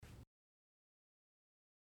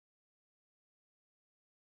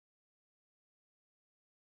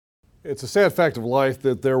It's a sad fact of life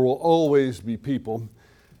that there will always be people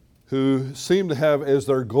who seem to have as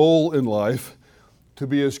their goal in life to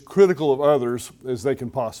be as critical of others as they can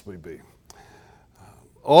possibly be.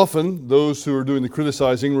 Often, those who are doing the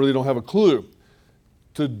criticizing really don't have a clue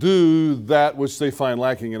to do that which they find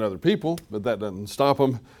lacking in other people, but that doesn't stop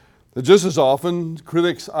them. But just as often,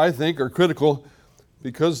 critics, I think, are critical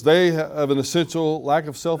because they have an essential lack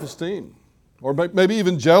of self-esteem or maybe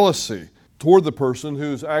even jealousy toward the person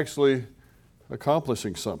who's actually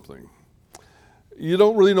accomplishing something. You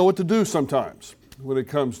don't really know what to do sometimes when it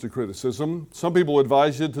comes to criticism. Some people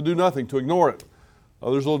advise you to do nothing, to ignore it.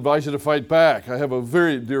 Others will advise you to fight back. I have a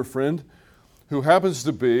very dear friend who happens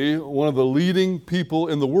to be one of the leading people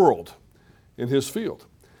in the world in his field.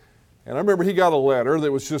 And I remember he got a letter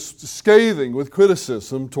that was just scathing with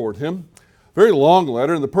criticism toward him. Very long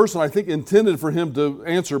letter, and the person I think intended for him to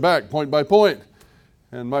answer back point by point.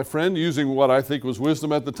 And my friend, using what I think was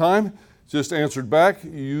wisdom at the time, just answered back,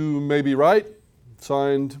 "You may be right,"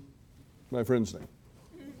 signed my friend's name.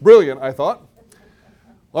 Brilliant, I thought.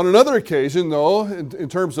 On another occasion, though, in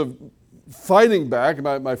terms of fighting back,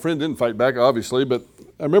 my friend didn't fight back, obviously, but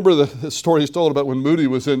I remember the story he's told about when Moody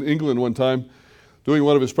was in England one time doing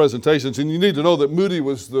one of his presentations, and you need to know that Moody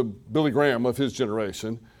was the Billy Graham of his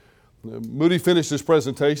generation. Moody finished his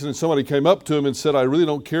presentation, and somebody came up to him and said, "I really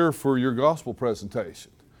don't care for your gospel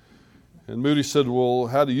presentation." And Moody said, "Well,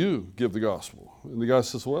 how do you give the gospel?" And the guy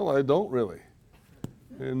says, "Well, I don't really."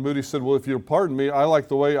 And Moody said, "Well, if you'll pardon me, I like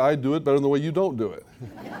the way I do it better than the way you don't do it."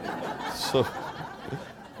 So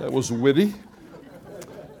that was witty.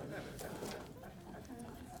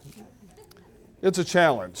 It's a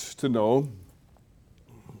challenge to know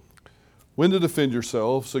when to defend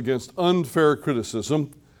yourselves against unfair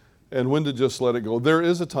criticism and when to just let it go. There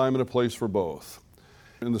is a time and a place for both.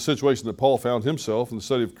 In the situation that Paul found himself in the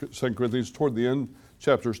study of 2 Corinthians toward the end,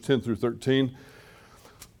 chapters 10 through 13,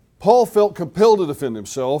 Paul felt compelled to defend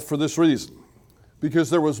himself for this reason, because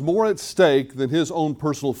there was more at stake than his own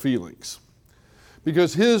personal feelings.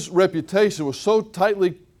 Because his reputation was so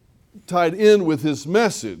tightly tied in with his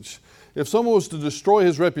message, if someone was to destroy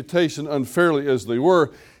his reputation unfairly as they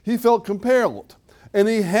were, he felt compelled, and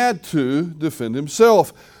he had to defend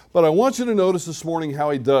himself. But I want you to notice this morning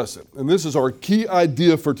how he does it. And this is our key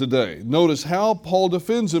idea for today. Notice how Paul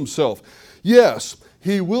defends himself. Yes,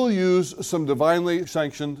 he will use some divinely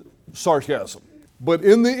sanctioned sarcasm. But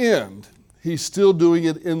in the end, he's still doing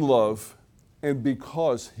it in love and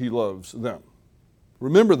because he loves them.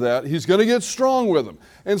 Remember that. He's going to get strong with them.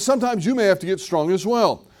 And sometimes you may have to get strong as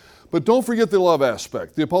well. But don't forget the love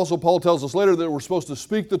aspect. The Apostle Paul tells us later that we're supposed to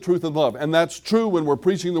speak the truth in love. And that's true when we're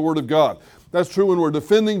preaching the Word of God. That's true when we're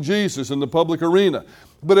defending Jesus in the public arena.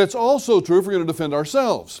 But it's also true if we're going to defend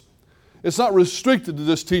ourselves. It's not restricted to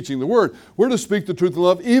just teaching the Word. We're to speak the truth in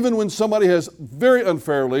love even when somebody has very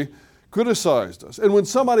unfairly criticized us. And when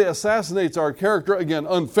somebody assassinates our character, again,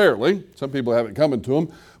 unfairly, some people have it coming to them,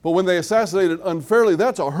 but when they assassinate it unfairly,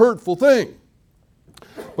 that's a hurtful thing.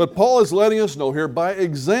 But Paul is letting us know here by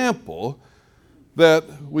example that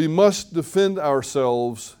we must defend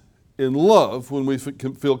ourselves in love when we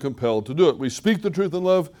feel compelled to do it. We speak the truth in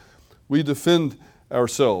love, we defend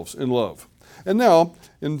ourselves in love. And now,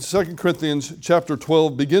 in 2 Corinthians chapter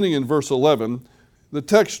 12, beginning in verse 11, the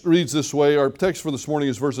text reads this way. Our text for this morning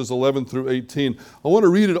is verses 11 through 18. I want to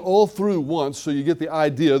read it all through once so you get the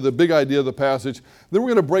idea, the big idea of the passage. Then we're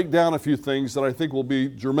going to break down a few things that I think will be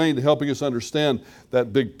germane to helping us understand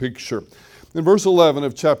that big picture. In verse 11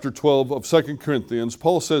 of chapter 12 of 2 Corinthians,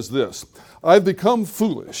 Paul says this, "I've become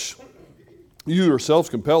foolish. You yourselves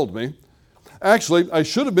compelled me. Actually, I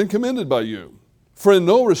should have been commended by you. For in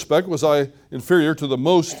no respect was I inferior to the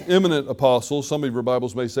most eminent apostles," some of your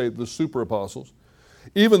Bibles may say the super apostles,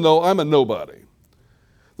 "even though I'm a nobody.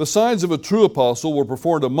 The signs of a true apostle were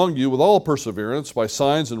performed among you with all perseverance by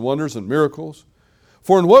signs and wonders and miracles.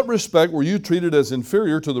 For in what respect were you treated as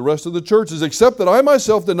inferior to the rest of the churches, except that I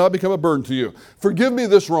myself did not become a burden to you? Forgive me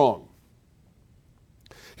this wrong.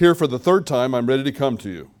 Here for the third time I'm ready to come to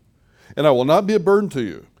you, and I will not be a burden to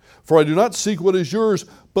you. For I do not seek what is yours,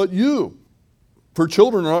 but you. For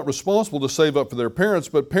children are not responsible to save up for their parents,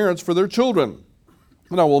 but parents for their children.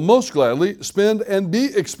 And I will most gladly spend and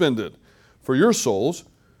be expended for your souls.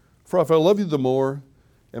 For if I love you the more,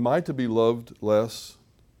 am I to be loved less?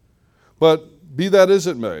 But be that as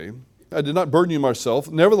it may, I did not burden you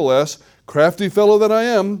myself. Nevertheless, crafty fellow that I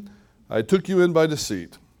am, I took you in by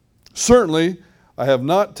deceit. Certainly, I have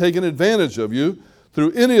not taken advantage of you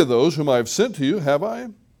through any of those whom I have sent to you, have I?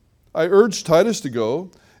 I urged Titus to go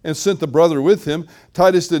and sent the brother with him.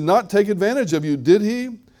 Titus did not take advantage of you, did he?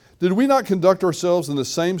 Did we not conduct ourselves in the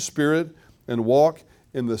same spirit and walk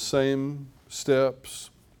in the same steps.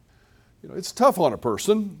 It's tough on a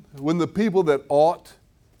person when the people that ought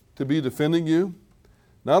to be defending you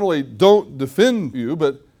not only don't defend you,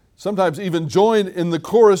 but sometimes even join in the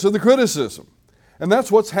chorus of the criticism. And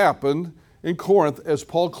that's what's happened in Corinth as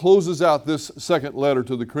Paul closes out this second letter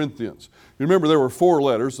to the Corinthians. You remember there were 4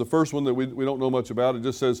 letters. The first one that we don't know much about, it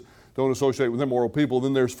just says, don't associate with immoral people.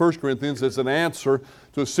 Then there's 1 Corinthians. It's an answer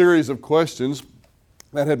to a series of questions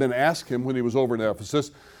that had been asked him when he was over in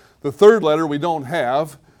Ephesus. The third letter we don't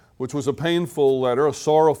have, which was a painful letter, a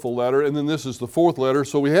sorrowful letter, and then this is the 4th letter.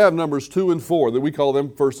 So we have numbers 2 and 4 that we call them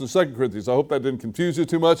 1st and 2nd Corinthians. I hope that didn't confuse you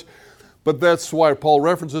too much, but that's why Paul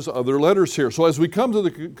references other letters here. So as we come to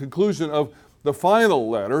the conclusion of the final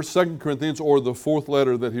letter, 2 Corinthians, or the 4th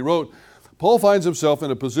letter that he wrote, Paul finds himself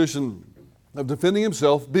in a position of defending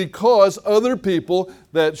himself because other people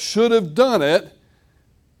that should have done it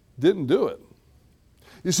didn't do it.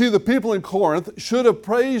 You see, the people in Corinth should have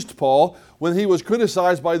praised Paul when he was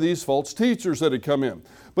criticized by these false teachers that had come in.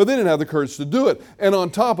 But they didn't have the courage to do it. And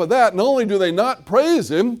on top of that, not only do they not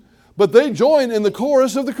praise him, but they join in the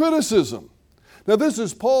chorus of the criticism. Now, this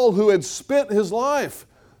is Paul who had spent his life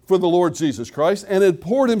for the Lord Jesus Christ and had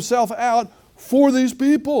poured himself out for these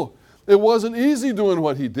people. It wasn't easy doing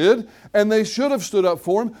what he did, and they should have stood up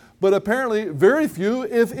for him, but apparently very few,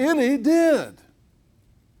 if any, did.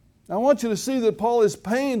 I want you to see that Paul is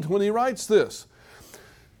pained when he writes this.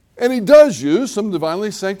 And he does use some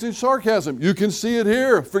divinely sanctioned sarcasm. You can see it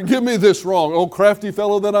here. Forgive me this wrong. Oh, crafty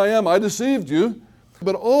fellow that I am, I deceived you.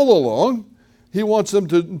 But all along, he wants them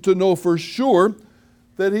to know for sure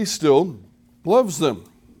that he still loves them.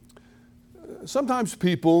 Sometimes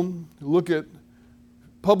people look at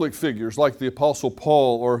public figures like the Apostle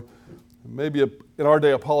Paul, or maybe in our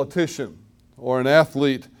day a politician or an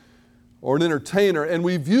athlete or an entertainer, and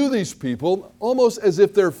we view these people almost as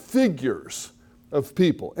if they're figures of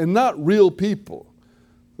people and not real people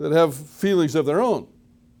that have feelings of their own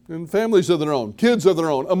and families of their own, kids of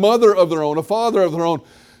their own, a mother of their own, a father of their own,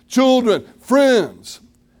 children, friends.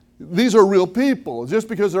 These are real people. Just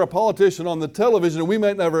because they're a politician on the television and we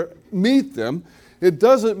might never meet them, it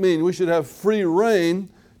doesn't mean we should have free rein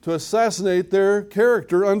to assassinate their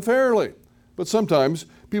character unfairly. But sometimes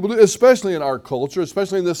people do, especially in our culture,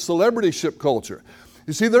 especially in this celebrityship culture.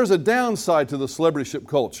 You see, there's a downside to the celebrityship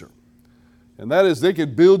culture. And that is they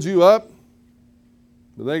can build you up,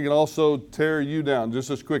 but they can also tear you down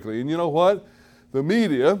just as quickly. And you know what? The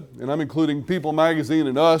media, and I'm including People Magazine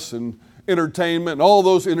and Us and entertainment and all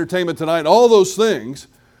those, Entertainment Tonight, and all those things,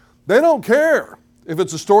 they don't care if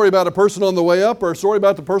it's a story about a person on the way up or a story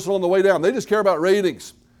about the person on the way down. They just care about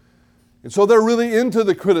ratings. And so they're really into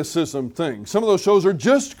the criticism thing. Some of those shows are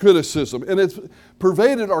just criticism, and it's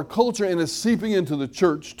pervaded our culture and it's seeping into the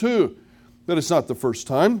church too. But it's not the first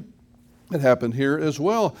time. It happened here as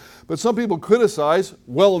well. But some people criticize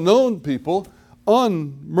well-known people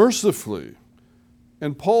unmercifully.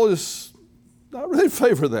 And Paul is not really in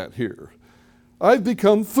favor of that here. I've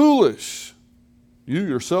become foolish. You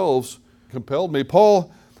yourselves compelled me.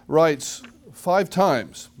 Paul writes 5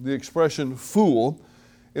 times the expression fool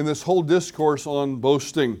in this whole discourse on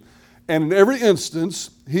boasting. And in every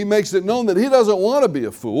instance, he makes it known that he doesn't want to be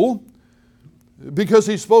a fool. Because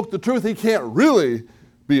he spoke the truth, he can't really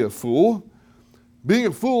be a fool. Being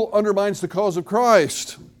a fool undermines the cause of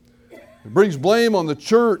Christ. It brings blame on the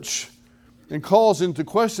church and calls into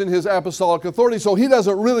question his apostolic authority. So he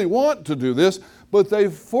doesn't really want to do this, but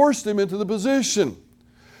they've forced him into the position.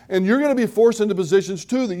 And you're going to be forced into positions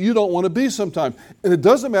too that you don't want to be sometime. And it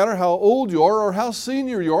doesn't matter how old you are or how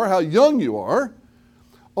senior you are, how young you are.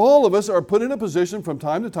 All of us are put in a position from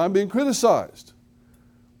time to time being criticized.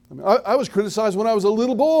 I was criticized when I was a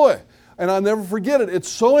little boy, and I'll never forget it. It's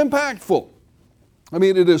so impactful.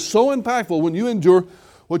 It is so impactful when you endure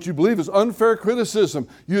what you believe is unfair criticism.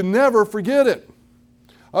 You never forget it.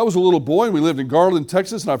 I was a little boy, and we lived in Garland,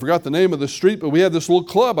 Texas, and I forgot the name of the street, but we had this little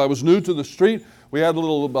club. I was new to the street. We had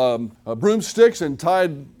little broomsticks and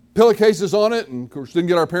tied pillowcases on it, and of course didn't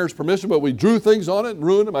get our parents' permission, but we drew things on it and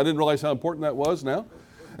ruined them. I didn't realize how important that was now.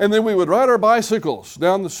 And then we would ride our bicycles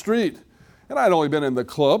down the street. And I'd only been in the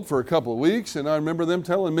club for a couple of weeks, and I remember them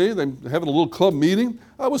telling me, them having a little club meeting.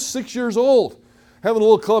 I was 6 years old, having a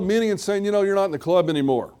little club meeting and saying, you're not in the club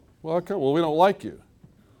anymore. Well, we don't like you.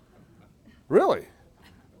 Really?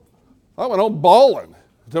 I went home bawling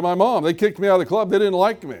to my mom. They kicked me out of the club. They didn't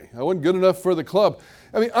like me. I wasn't good enough for the club.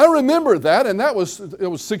 I remember that, and it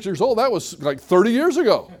was 6 years old. That was like 30 years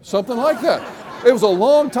ago, something like that. It was a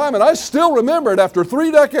long time, and I still remember it after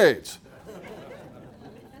 3 decades.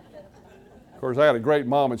 course, I had a great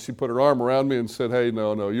mom, and she put her arm around me and said, "Hey,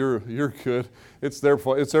 no, you're good. It's their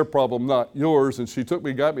problem, not yours." And she took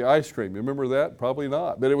me, got me ice cream. You remember that? Probably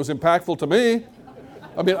not, but it was impactful to me.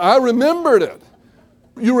 I mean, I remembered it.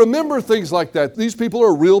 You remember things like that. These people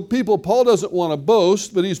are real people. Paul doesn't want to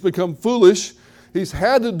boast, but he's become foolish. He's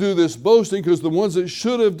had to do this boasting because the ones that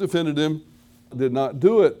should have defended him did not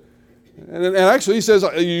do it. And actually, he says,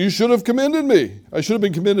 "You should have commended me. I should have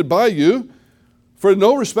been commended by you. For in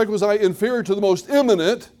no respect was I inferior to the most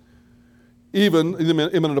eminent, even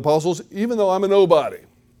the eminent apostles, even though I'm a nobody."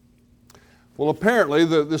 Well, apparently,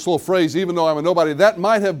 this little phrase, "even though I'm a nobody," that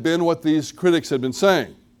might have been what these critics had been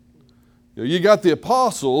saying. You got the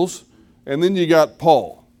apostles, and then you got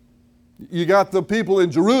Paul. You got the people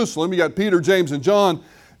in Jerusalem. You got Peter, James, and John,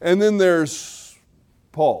 and then there's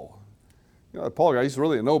Paul. Paul guy, he's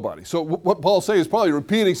really a nobody. So what Paul's saying is probably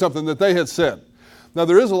repeating something that they had said. Now,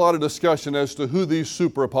 there is a lot of discussion as to who these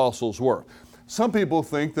super apostles were. Some people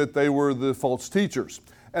think that they were the false teachers,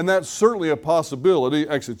 and that's certainly a possibility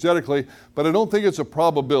exegetically, but I don't think it's a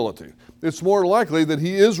probability. It's more likely that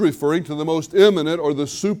he is referring to the most eminent or the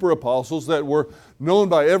super apostles that were known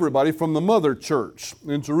by everybody from the mother church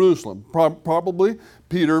in Jerusalem, probably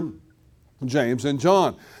Peter, James, and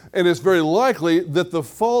John. And it's very likely that the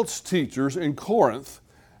false teachers in Corinth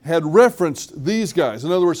had referenced these guys.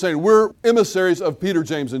 In other words, saying, we're emissaries of Peter,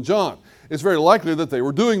 James, and John. It's very likely that they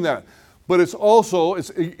were doing that. But it's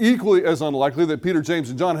equally as unlikely that Peter, James,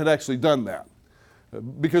 and John had actually done that.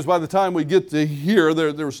 Because by the time we get to here,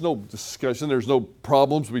 there was no discussion. There's no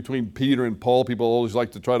problems between Peter and Paul. People always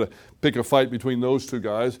like to try to pick a fight between those two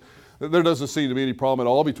guys. There doesn't seem to be any problem at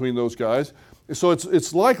all between those guys. So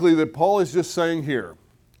it's likely that Paul is just saying here,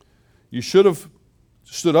 you should have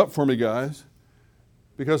stood up for me, guys,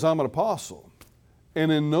 because I'm an apostle.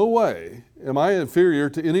 And in no way am I inferior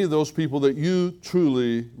to any of those people that you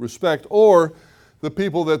truly respect, or the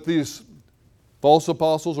people that these false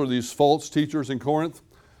apostles or these false teachers in Corinth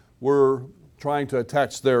were trying to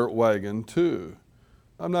attach their wagon to.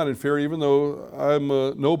 I'm not inferior, even though I'm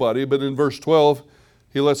a nobody. But in verse 12,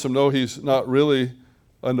 he lets them know he's not really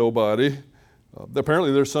a nobody.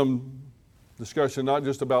 Apparently there's some discussion not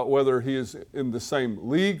just about whether he is in the same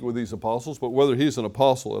league with these apostles, but whether he's an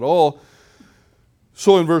apostle at all.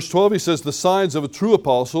 So in verse 12 he says, the signs of a true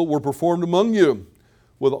apostle were performed among you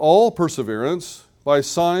with all perseverance by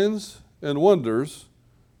signs and wonders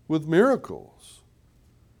with miracles.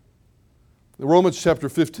 Romans chapter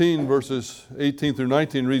 15 verses 18 through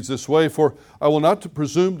 19 reads this way, for I will not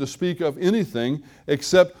presume to speak of anything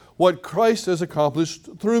except what Christ has accomplished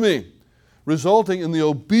through me, resulting in the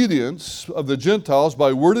obedience of the Gentiles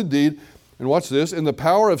by word and deed, and watch this, in the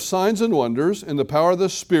power of signs and wonders, in the power of the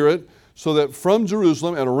Spirit, so that from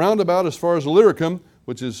Jerusalem and around about as far as Illyricum,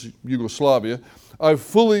 which is Yugoslavia, I've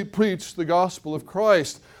fully preached the gospel of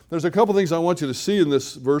Christ. There's a couple things I want you to see in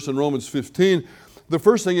this verse in Romans 15. The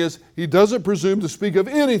first thing is, he doesn't presume to speak of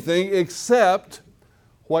anything except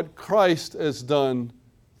what Christ has done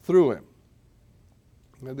through him.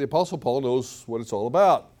 And the Apostle Paul knows what it's all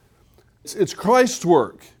about. It's Christ's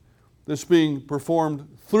work that's being performed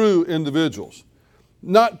through individuals,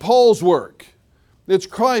 not Paul's work. It's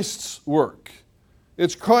Christ's work.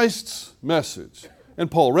 It's Christ's message. And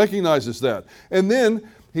Paul recognizes that. And then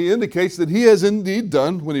he indicates that he has indeed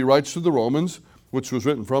done, when he writes to the Romans, which was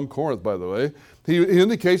written from Corinth, by the way, he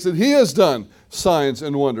indicates that he has done signs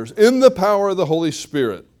and wonders in the power of the Holy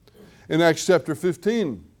Spirit. In Acts chapter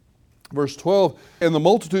 15, verse 12, and the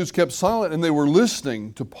multitudes kept silent, and they were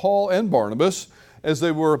listening to Paul and Barnabas as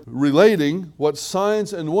they were relating what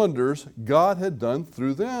signs and wonders God had done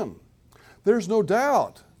through them. There's no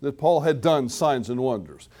doubt that Paul had done signs and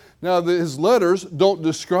wonders. Now, his letters don't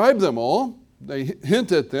describe them all. They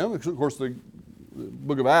hint at them. Of course, the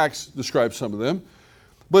book of Acts describes some of them.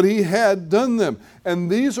 But he had done them. And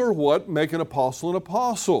these are what make an apostle an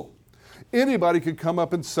apostle. Anybody could come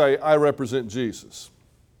up and say, I represent Jesus.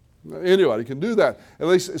 Anybody can do that, at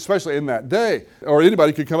least especially in that day. Or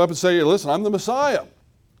anybody could come up and say, listen, I'm the Messiah.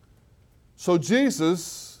 So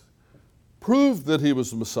Jesus proved that he was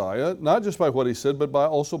the Messiah, not just by what he said, but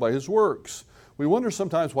also by his works. We wonder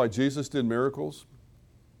sometimes why Jesus did miracles.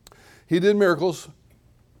 He did miracles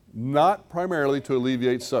not primarily to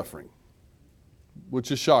alleviate suffering,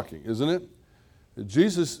 which is shocking, isn't it?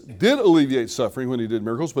 Jesus did alleviate suffering when he did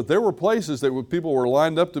miracles, but there were places that people were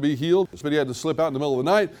lined up to be healed, but he had to slip out in the middle of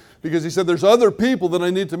the night because he said, there's other people that I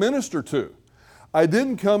need to minister to. I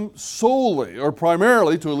didn't come solely or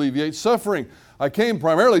primarily to alleviate suffering. I came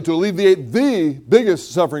primarily to alleviate the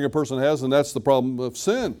biggest suffering a person has, and that's the problem of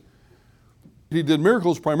sin. He did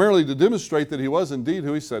miracles primarily to demonstrate that he was indeed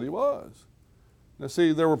who he said he was. Now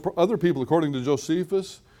see, there were other people, according to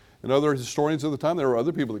Josephus and other historians of the time, there were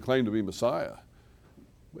other people that claimed to be Messiah.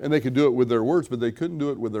 And they could do it with their words, but they couldn't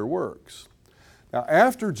do it with their works. Now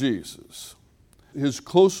after Jesus, his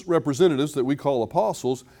close representatives that we call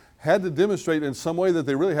apostles had to demonstrate in some way that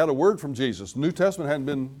they really had a word from Jesus. The New Testament hadn't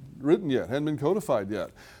been written yet, hadn't been codified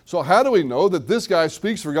yet. So how do we know that this guy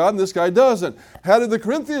speaks for God and this guy doesn't? How did the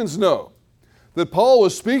Corinthians know that Paul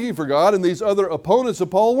was speaking for God and these other opponents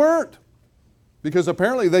of Paul weren't? Because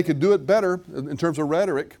apparently they could do it better in terms of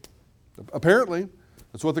rhetoric. Apparently.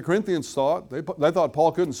 That's what the Corinthians thought. They thought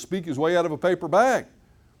Paul couldn't speak his way out of a paper bag.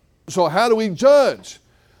 So how do we judge?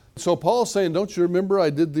 So Paul's saying, don't you remember I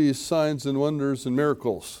did these signs and wonders and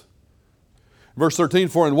miracles? Verse 13,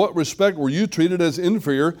 for in what respect were you treated as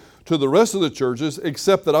inferior to the rest of the churches,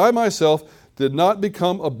 except that I myself did not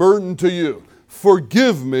become a burden to you?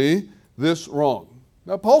 Forgive me this wrong.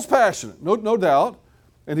 Now Paul's passionate, no doubt,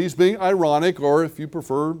 and he's being ironic, or if you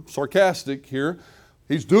prefer, sarcastic here.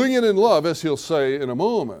 He's doing it in love, as he'll say in a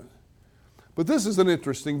moment. But this is an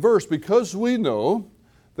interesting verse because we know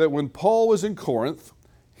that when Paul was in Corinth,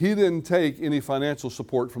 he didn't take any financial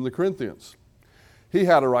support from the Corinthians. He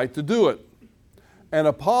had a right to do it. And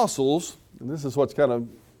apostles, and this is what's kind of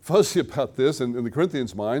fuzzy about this in the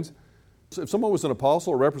Corinthians' minds, if someone was an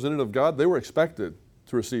apostle or representative of God, they were expected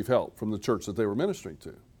to receive help from the church that they were ministering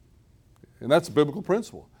to. And that's a biblical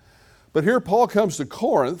principle. But here Paul comes to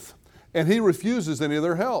Corinth, and he refuses any of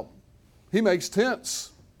their help. He makes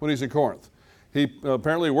tents when he's in Corinth. He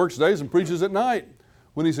apparently works days and preaches at night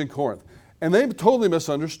when he's in Corinth. And they totally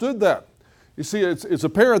misunderstood that. You see, it's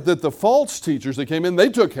apparent that the false teachers that came in, they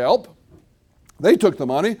took help. They took the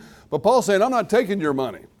money. But Paul's saying, I'm not taking your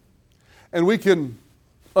money. And we can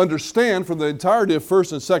understand from the entirety of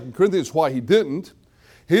 1st and 2nd Corinthians why he didn't.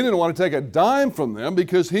 He didn't want to take a dime from them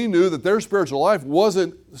because he knew that their spiritual life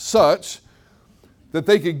wasn't such that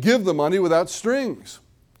they could give the money without strings,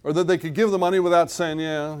 or that they could give the money without saying,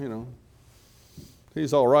 yeah,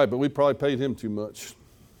 he's all right, but we probably paid him too much.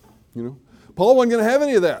 Paul wasn't going to have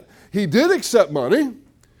any of that. He did accept money.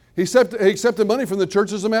 He accepted money from the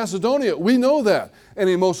churches of Macedonia. We know that. And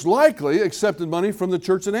he most likely accepted money from the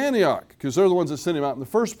church in Antioch, because they're the ones that sent him out in the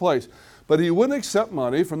first place. But he wouldn't accept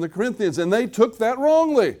money from the Corinthians, and they took that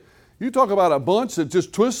wrongly. You talk about a bunch that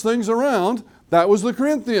just twists things around. That was the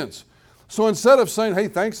Corinthians. So instead of saying, hey,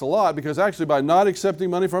 thanks a lot, because actually by not accepting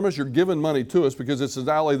money from us, you're giving money to us because it's an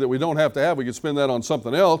outlay that we don't have to have. We can spend that on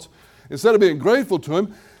something else. Instead of being grateful to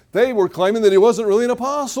him, they were claiming that he wasn't really an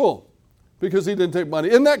apostle because he didn't take money.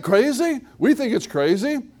 Isn't that crazy? We think it's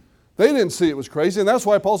crazy. They didn't see it was crazy, and that's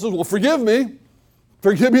why Paul says, well, forgive me.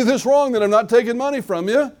 Forgive me this wrong that I'm not taking money from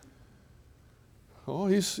you. Oh,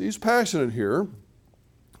 he's passionate here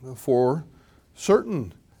for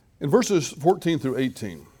certain. In verses 14 through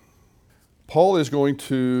 18, Paul is going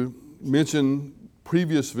to mention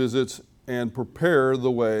previous visits and prepare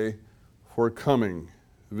the way for a coming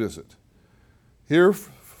visit. Here,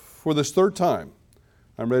 for this third time,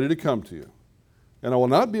 I'm ready to come to you, and I will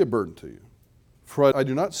not be a burden to you. For I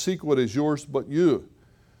do not seek what is yours but you.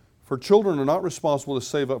 For children are not responsible to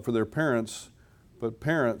save up for their parents, but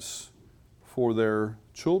parents for their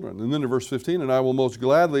children. And then in verse 15, and I will most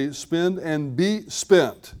gladly spend and be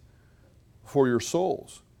spent for your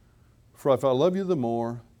souls. For if I love you the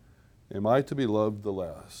more, am I to be loved the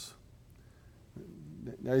less?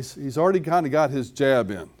 Now he's already kind of got his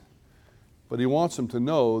jab in, but he wants them to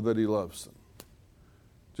know that he loves them.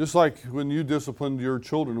 Just like when you disciplined your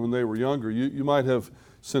children when they were younger, you might have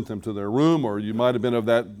sent them to their room, or you might have been of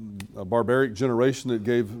that barbaric generation that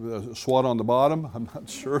gave a swat on the bottom. I'm not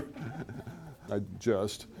sure.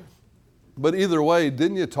 But either way,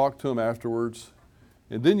 didn't you talk to them afterwards?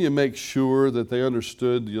 And didn't you make sure that they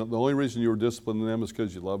understood the only reason you were disciplining them is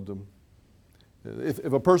because you loved them?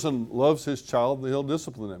 If a person loves his child, he'll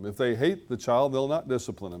discipline them. If they hate the child, they'll not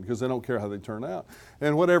discipline them because they don't care how they turn out.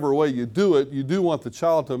 And whatever way you do it, you do want the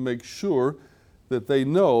child to make sure that they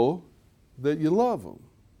know that you love them.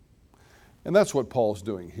 And that's what Paul's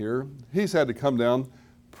doing here. He's had to come down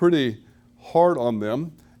pretty hard on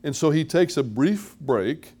them. And so he takes a brief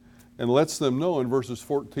break and lets them know in verses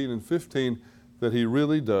 14 and 15 that he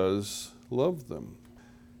really does love them.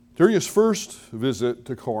 During his first visit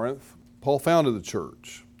to Corinth, Paul founded the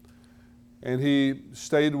church. And he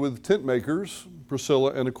stayed with tent makers,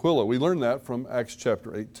 Priscilla and Aquila. We learn that from Acts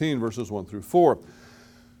chapter 18, verses 1 through 4.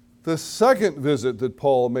 The second visit that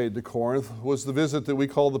Paul made to Corinth was the visit that we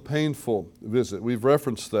call the painful visit. We've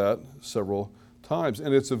referenced that several times.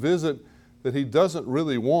 And it's a visit that he doesn't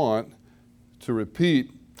really want to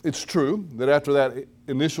repeat. It's true that after that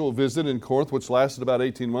initial visit in Corinth, which lasted about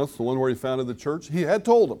 18 months, the one where he founded the church, he had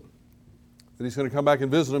told them that he's going to come back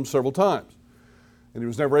and visit them several times. And he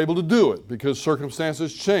was never able to do it because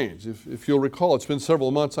circumstances change. If you'll recall, it's been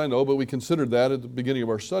several months, I know, but we considered that at the beginning of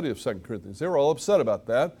our study of 2 Corinthians. They were all upset about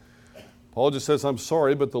that. Paul just says, I'm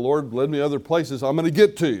sorry, but the Lord led me other places. I'm going to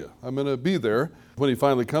get to you. I'm going to be there. When he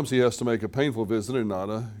finally comes, he has to make a painful visit and not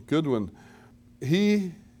a good one.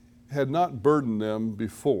 He had not burdened them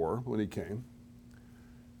before when he came,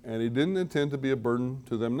 and he didn't intend to be a burden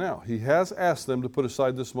to them now. He has asked them to put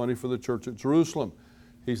aside this money for the church at Jerusalem.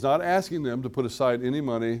 He's not asking them to put aside any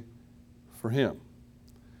money for him.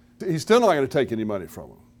 He's still not going to take any money from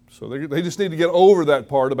them. So they just need to get over that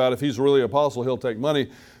part about if he's really an apostle, he'll take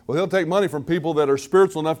money. Well, he'll take money from people that are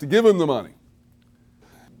spiritual enough to give him the money.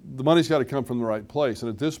 The money's got to come from the right place. And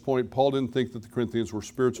at this point, Paul didn't think that the Corinthians were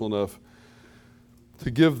spiritual enough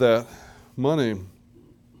to give that money.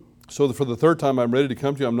 So for the third time, I'm ready to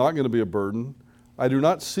come to you. I'm not going to be a burden. I do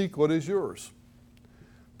not seek what is yours,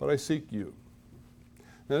 but I seek you.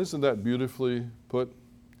 Now, isn't that beautifully put?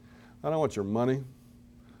 I don't want your money.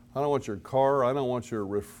 I don't want your car. I don't want your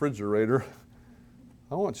refrigerator.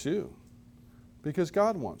 I want you because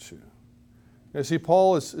God wants you. You see,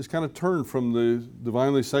 Paul is kind of turned from the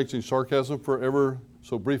divinely sanctioned sarcasm for ever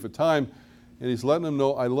so brief a time, and he's letting them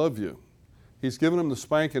know, I love you. He's given him the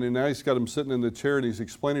spanking, and now he's got him sitting in the chair, and he's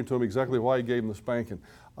explaining to him exactly why he gave him the spanking.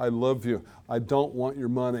 I love you. I don't want your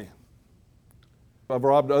money. I've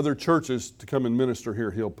robbed other churches to come and minister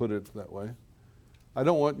here, he'll put it that way. I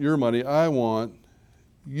don't want your money. I want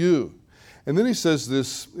you. And then he says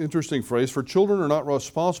this interesting phrase, for children are not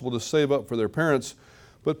responsible to save up for their parents,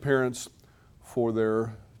 but parents for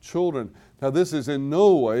their children. Now, this is in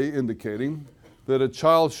no way indicating that a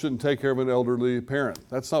child shouldn't take care of an elderly parent.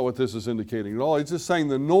 That's not what this is indicating at all. It's just saying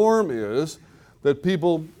the norm is that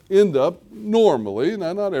people end up normally,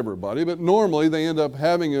 now not everybody, but normally they end up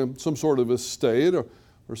having some sort of estate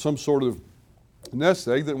or some sort of nest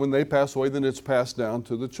egg that when they pass away, then it's passed down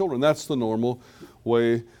to the children. That's the normal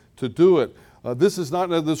way to do it.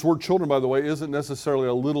 This word children, by the way, isn't necessarily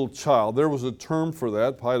a little child. There was a term for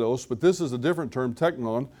that, paidos, but this is a different term,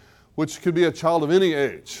 teknon, which could be a child of any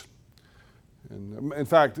age. And in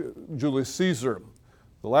fact, Julius Caesar,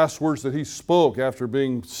 the last words that he spoke after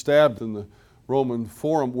being stabbed in the Roman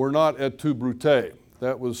Forum were not et tu Brute.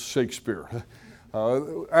 That was Shakespeare.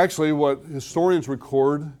 Actually, what historians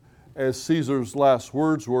record as Caesar's last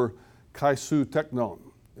words were kai su teknon.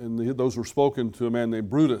 And those were spoken to a man named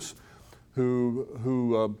Brutus,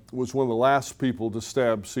 who was one of the last people to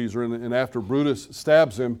stab Caesar. And after Brutus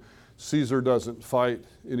stabs him, Caesar doesn't fight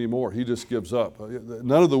anymore. He just gives up.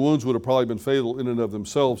 None of the wounds would have probably been fatal in and of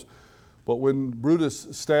themselves. But when Brutus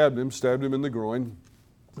stabbed him in the groin,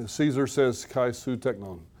 Caesar says, kai su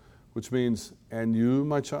teknon, which means, and you,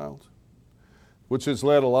 my child? Which has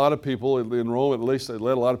led a lot of people in Rome, at least it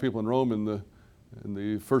led a lot of people in Rome in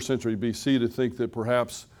the first century BC to think that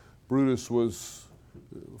perhaps Brutus was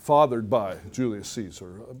fathered by Julius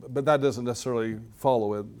Caesar. But that doesn't necessarily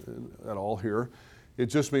follow it at all here. It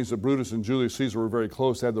just means that Brutus and Julius Caesar were very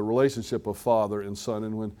close, had the relationship of father and son,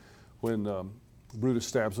 and when Brutus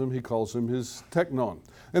stabs him, he calls him his teknon.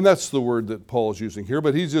 And that's the word that Paul is using here,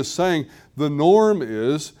 but he's just saying the norm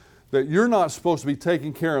is that you're not supposed to be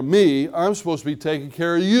taking care of me, I'm supposed to be taking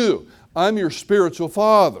care of you. I'm your spiritual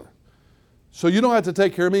father. So you don't have to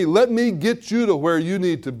take care of me. Let me get you to where you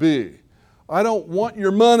need to be. I don't want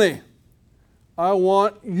your money. I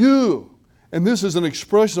want you. And this is an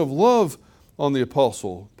expression of love on the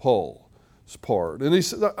Apostle Paul's part. And he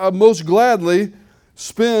said, I most gladly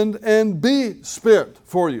spend and be spent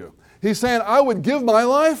for you. He's saying, I would give my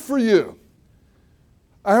life for you.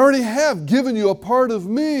 I already have given you a part of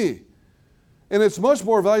me. And it's much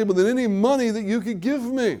more valuable than any money that you could give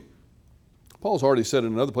me. Paul's already said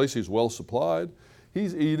in another place he's well supplied.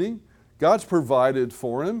 He's eating. God's provided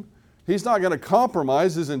for him. He's not going to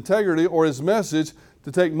compromise his integrity or his message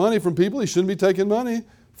to take money from people he shouldn't be taking money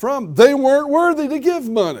from. They weren't worthy to give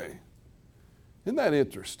money. Isn't that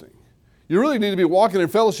interesting? You really need to be walking in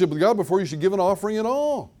fellowship with God before you should give an offering at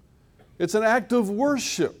all. It's an act of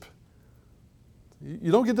worship.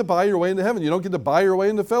 You don't get to buy your way into heaven. You don't get to buy your way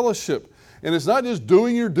into fellowship. And it's not just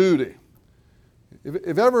doing your duty.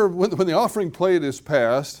 If ever, when the offering plate is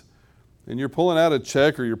passed, and you're pulling out a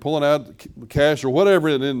check or you're pulling out cash or whatever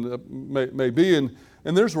it may be, and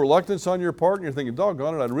there's reluctance on your part, and you're thinking,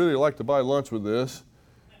 doggone it, I'd really like to buy lunch with this.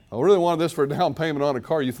 I really wanted this for a down payment on a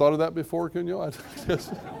car. You thought of that before, couldn't you?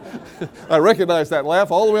 I recognize that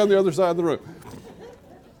laugh all the way on the other side of the room.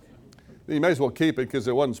 You may as well keep it because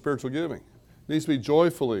it wasn't spiritual giving. It needs to be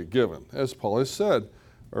joyfully given, as Paul has said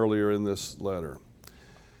earlier in this letter.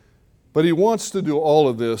 But he wants to do all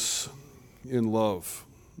of this in love.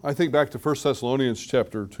 I think back to 1 Thessalonians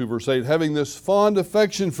chapter 2, verse 8, having this fond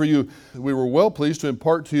affection for you, we were well pleased to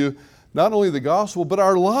impart to you not only the gospel, but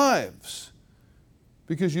our lives,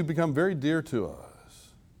 because you've become very dear to us.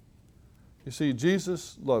 You see,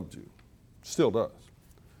 Jesus loved you, still does.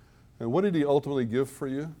 And what did he ultimately give for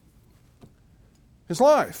you? His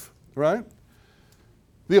life, right?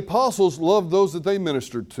 The apostles loved those that they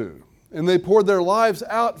ministered to, and they poured their lives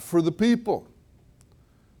out for the people.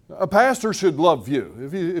 A pastor should love you.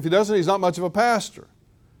 If he doesn't, he's not much of a pastor.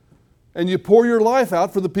 And you pour your life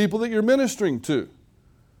out for the people that you're ministering to,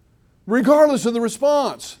 regardless of the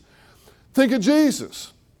response. Think of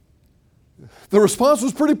Jesus. The response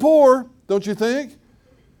was pretty poor, don't you think?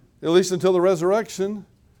 At least until the resurrection.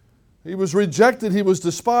 He was rejected, he was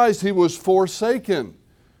despised, he was forsaken,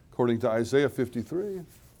 according to Isaiah 53.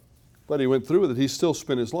 But he went through with it. He still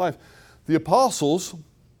spent his life. The apostles,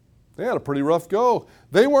 they had a pretty rough go.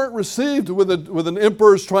 They weren't received with an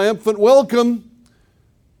emperor's triumphant welcome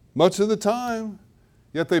much of the time,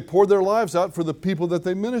 yet they poured their lives out for the people that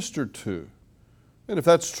they ministered to. And if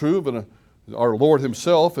that's true of our Lord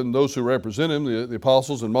himself and those who represent him, the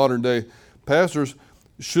apostles and modern day pastors,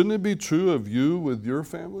 shouldn't it be true of you with your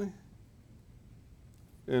family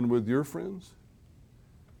and with your friends?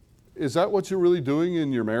 Is that what you're really doing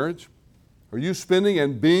in your marriage? Are you spending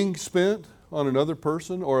and being spent on another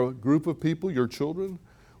person or a group of people, your children?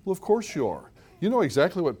 Well, of course you are. You know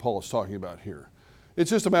exactly what Paul is talking about here. It's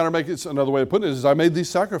just a matter of making it, another way of putting it is, I made these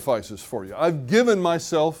sacrifices for you. I've given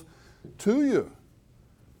myself to you.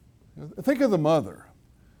 Think of the mother.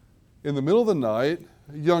 In the middle of the night,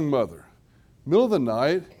 a young mother, middle of the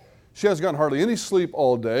night, she hasn't gotten hardly any sleep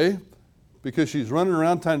all day because she's running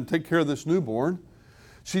around trying to take care of this newborn.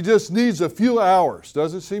 She just needs a few hours,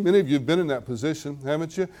 doesn't she? Many of you have been in that position,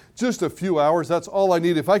 haven't you? Just a few hours, that's all I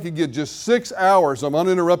need. If I could get just 6 hours of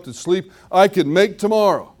uninterrupted sleep, I could make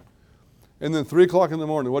tomorrow. And then 3 o'clock in the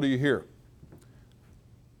morning, what do you hear?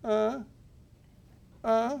 Coming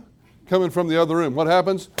from the other room. What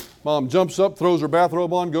happens? Mom jumps up, throws her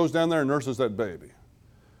bathrobe on, goes down there and nurses that baby.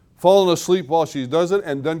 Falling asleep while she does it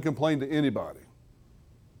and doesn't complain to anybody.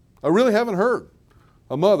 I really haven't heard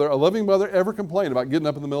a loving mother, ever complain about getting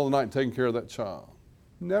up in the middle of the night and taking care of that child.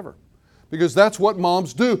 Never. Because that's what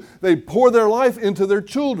moms do. They pour their life into their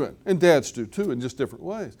children. And dads do too, in just different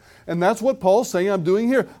ways. And that's what Paul's saying I'm doing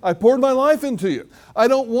here. I poured my life into you. I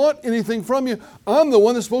don't want anything from you. I'm the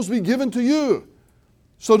one that's supposed to be given to you.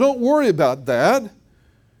 So don't worry about that.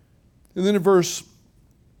 And then in verse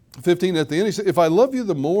 15 at the end, he said, if I love you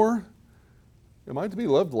the more, am I to be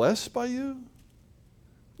loved less by you?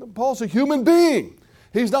 Paul's a human being.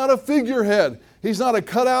 He's not a figurehead. He's not a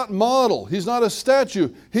cutout model. He's not a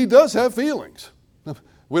statue. He does have feelings.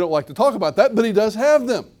 We don't like to talk about that, but he does have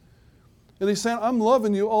them. And he's saying, I'm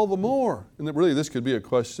loving you all the more. And that really this could be a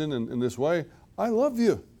question in this way. I love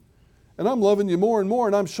you. And I'm loving you more and more,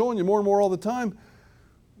 and I'm showing you more and more all the time.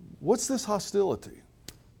 What's this hostility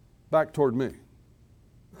back toward me?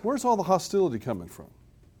 Where's all the hostility coming from?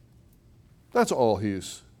 That's all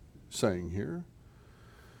he's saying here.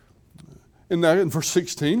 And now in verse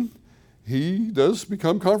 16, he does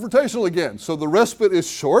become confrontational again. So the respite is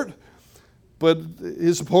short, but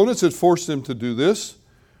his opponents had forced him to do this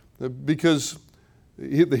because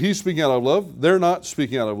he's speaking out of love. They're not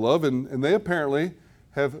speaking out of love, and they apparently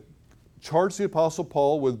have charged the Apostle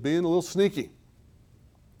Paul with being a little sneaky,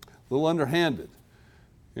 a little underhanded.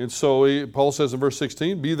 And so Paul says in verse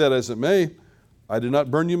 16, be that as it may, I did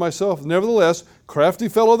not burn you myself. Nevertheless, crafty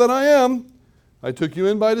fellow that I am, I took you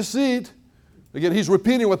in by deceit. Again, he's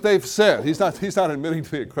repeating what they've said. He's not admitting to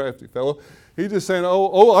be a crafty fellow. He's just saying,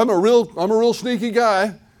 I'm a real sneaky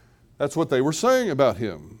guy. That's what they were saying about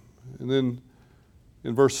him. And then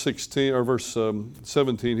in verse 16 or verse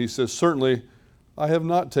 17, he says, certainly I have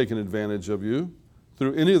not taken advantage of you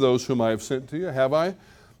through any of those whom I have sent to you, have I?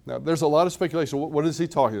 Now, there's a lot of speculation. What is he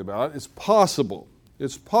talking about? It's possible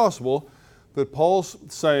that Paul's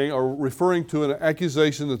saying or referring to an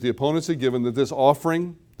accusation that the opponents had given that this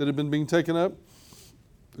offering that had been being taken up,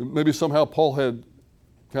 maybe somehow Paul had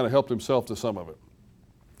kind of helped himself to some of it.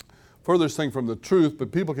 Furthest thing from the truth,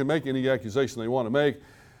 but people can make any accusation they want to make,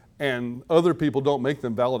 and other people don't make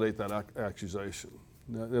them validate that accusation.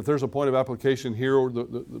 Now, if there's a point of application here, or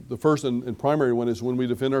the first and primary one is when we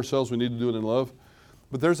defend ourselves, we need to do it in love.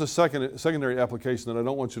 But there's a secondary application that I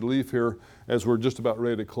don't want you to leave here as we're just about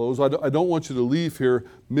ready to close. I don't want you to leave here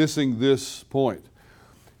missing this point.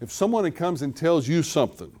 If someone comes and tells you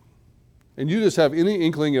something, and you just have any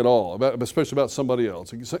inkling at all, especially about somebody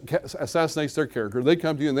else, assassinates their character, they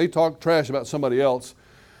come to you and they talk trash about somebody else,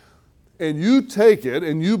 and you take it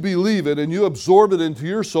and you believe it and you absorb it into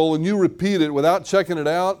your soul and you repeat it without checking it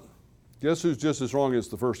out, guess who's just as wrong as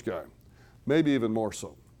the first guy? Maybe even more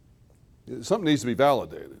so. Something needs to be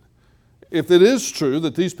validated. If it is true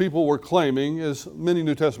that these people were claiming, as many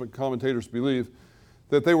New Testament commentators believe,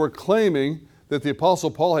 that they were claiming that the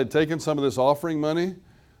Apostle Paul had taken some of this offering money,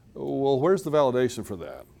 well, where's the validation for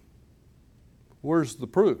that? Where's the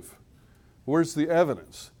proof? Where's the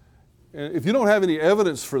evidence? And if you don't have any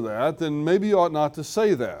evidence for that, then maybe you ought not to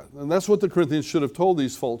say that. And that's what the Corinthians should have told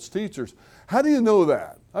these false teachers. How do you know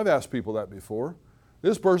that? I've asked people that before.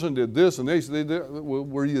 This person did this, and they did.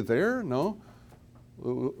 Were you there? No.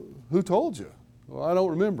 Who told you? Well, I don't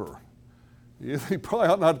remember. You probably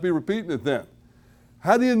ought not to be repeating it then.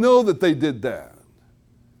 How do you know that they did that?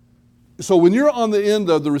 So when you're on the end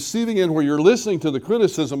of the receiving end where you're listening to the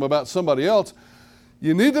criticism about somebody else,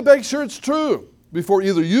 you need to make sure it's true before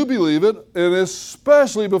either you believe it, and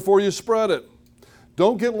especially before you spread it.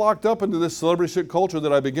 Don't get locked up into this celebrity shit culture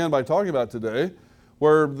that I began by talking about today,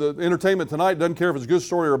 where the entertainment tonight doesn't care if it's a good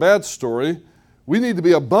story or a bad story. We need to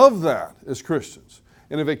be above that as Christians.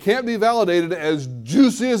 And if it can't be validated, as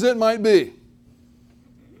juicy as it might be,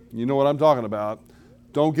 you know what I'm talking about,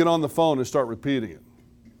 don't get on the phone and start repeating it.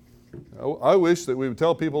 I wish that we would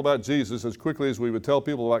tell people about Jesus as quickly as we would tell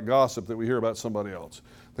people about gossip that we hear about somebody else.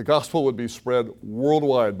 The gospel would be spread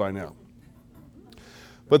worldwide by now.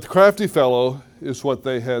 But the crafty fellow is what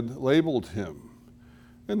they had labeled him.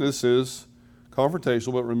 And this is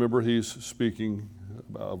confrontational, but remember, he's speaking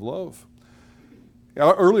of love.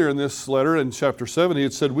 Earlier in this letter, in chapter 7, he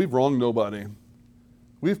had said, we've wronged nobody.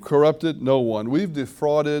 We've corrupted no one. We've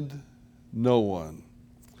defrauded no one.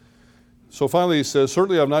 So finally he says,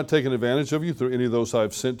 certainly I've not taken advantage of you through any of those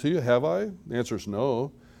I've sent to you, have I? The answer is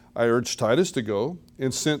no. I urged Titus to go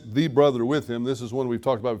and sent the brother with him. This is one we've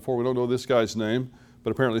talked about before. We don't know this guy's name,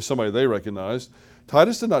 but apparently somebody they recognized.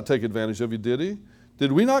 Titus did not take advantage of you, did he?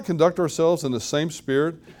 Did we not conduct ourselves in the same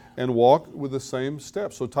spirit and walk with the same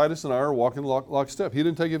steps? So Titus and I are walking lockstep. He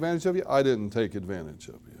didn't take advantage of you. I didn't take advantage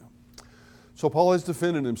of you. So Paul has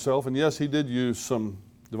defended himself, and yes, he did use some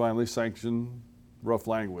divinely sanctioned rough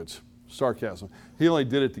language, sarcasm. He only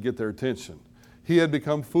did it to get their attention. He had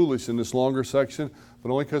become foolish in this longer section,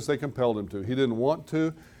 but only because they compelled him to. He didn't want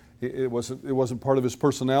to. It wasn't part of his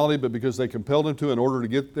personality, but because they compelled him to in order to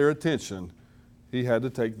get their attention, he had to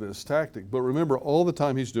take this tactic. But remember, all the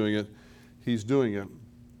time he's doing it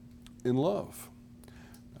in love.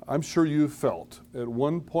 I'm sure you felt at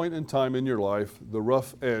one point in time in your life the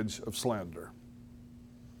rough edge of slander.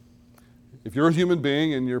 If you're a human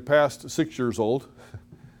being and you're past 6 years old,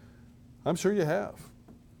 I'm sure you have.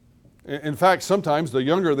 In fact, sometimes the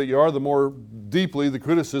younger that you are, the more deeply the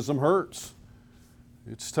criticism hurts.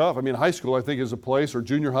 It's tough. I mean, high school, I think, is a place, or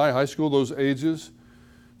junior high, high school, those ages,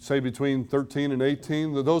 say between 13 and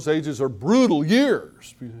 18, those ages are brutal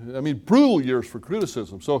years. I mean, brutal years for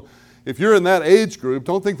criticism. So if you're in that age group,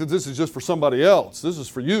 don't think that this is just for somebody else. This is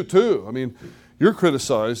for you too. I mean, you're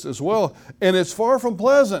criticized as well. And it's far from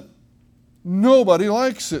pleasant. Nobody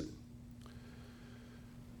likes it.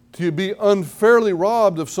 To be unfairly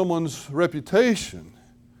robbed of someone's reputation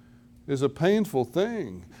is a painful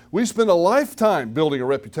thing. We spend a lifetime building a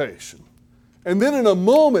reputation, and then in a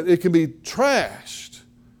moment it can be trashed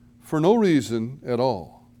for no reason at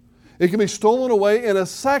all. It can be stolen away in a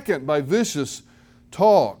second by vicious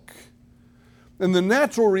talk. And the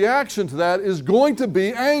natural reaction to that is going to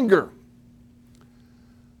be anger.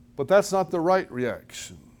 But that's not the right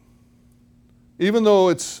reaction. Even though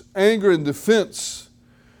it's anger in defense,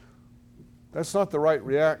 that's not the right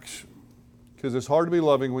reaction, because it's hard to be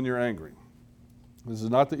loving when you're angry. This is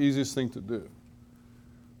not the easiest thing to do.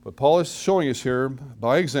 But Paul is showing us here,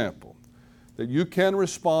 by example, that you can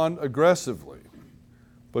respond aggressively,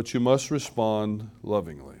 but you must respond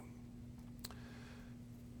lovingly.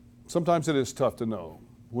 Sometimes it is tough to know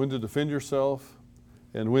when to defend yourself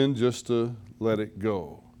and when just to let it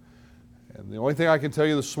go. And the only thing I can tell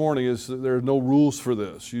you this morning is that there are no rules for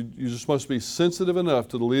this. You just must be sensitive enough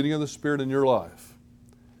to the leading of the Spirit in your life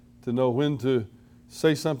to know when to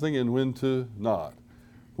say something and when to not.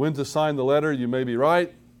 When to sign the letter, you may be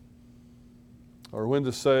right, or when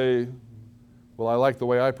to say, well, I like the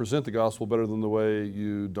way I present the gospel better than the way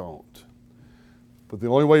you don't. But the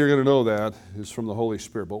only way you're going to know that is from the Holy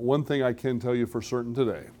Spirit. But one thing I can tell you for certain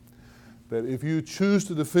today, that if you choose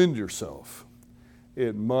to defend yourself,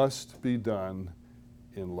 it must be done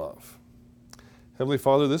in love. Heavenly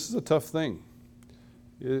Father, this is a tough thing.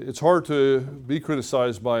 It's hard to be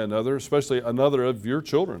criticized by another, especially another of your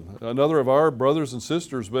children, another of our brothers and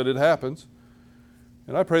sisters, but it happens.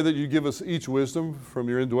 And I pray that you give us each wisdom from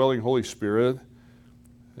your indwelling Holy Spirit,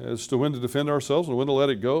 as to when to defend ourselves and when to let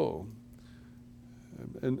it go.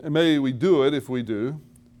 And may we do it if we do.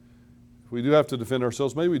 If we do have to defend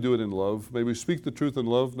ourselves, may we do it in love. May we speak the truth in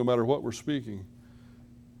love no matter what we're speaking.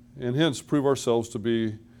 And hence prove ourselves to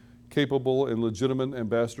be capable and legitimate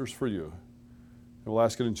ambassadors for you. And we'll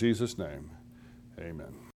ask it in Jesus' name.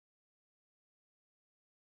 Amen.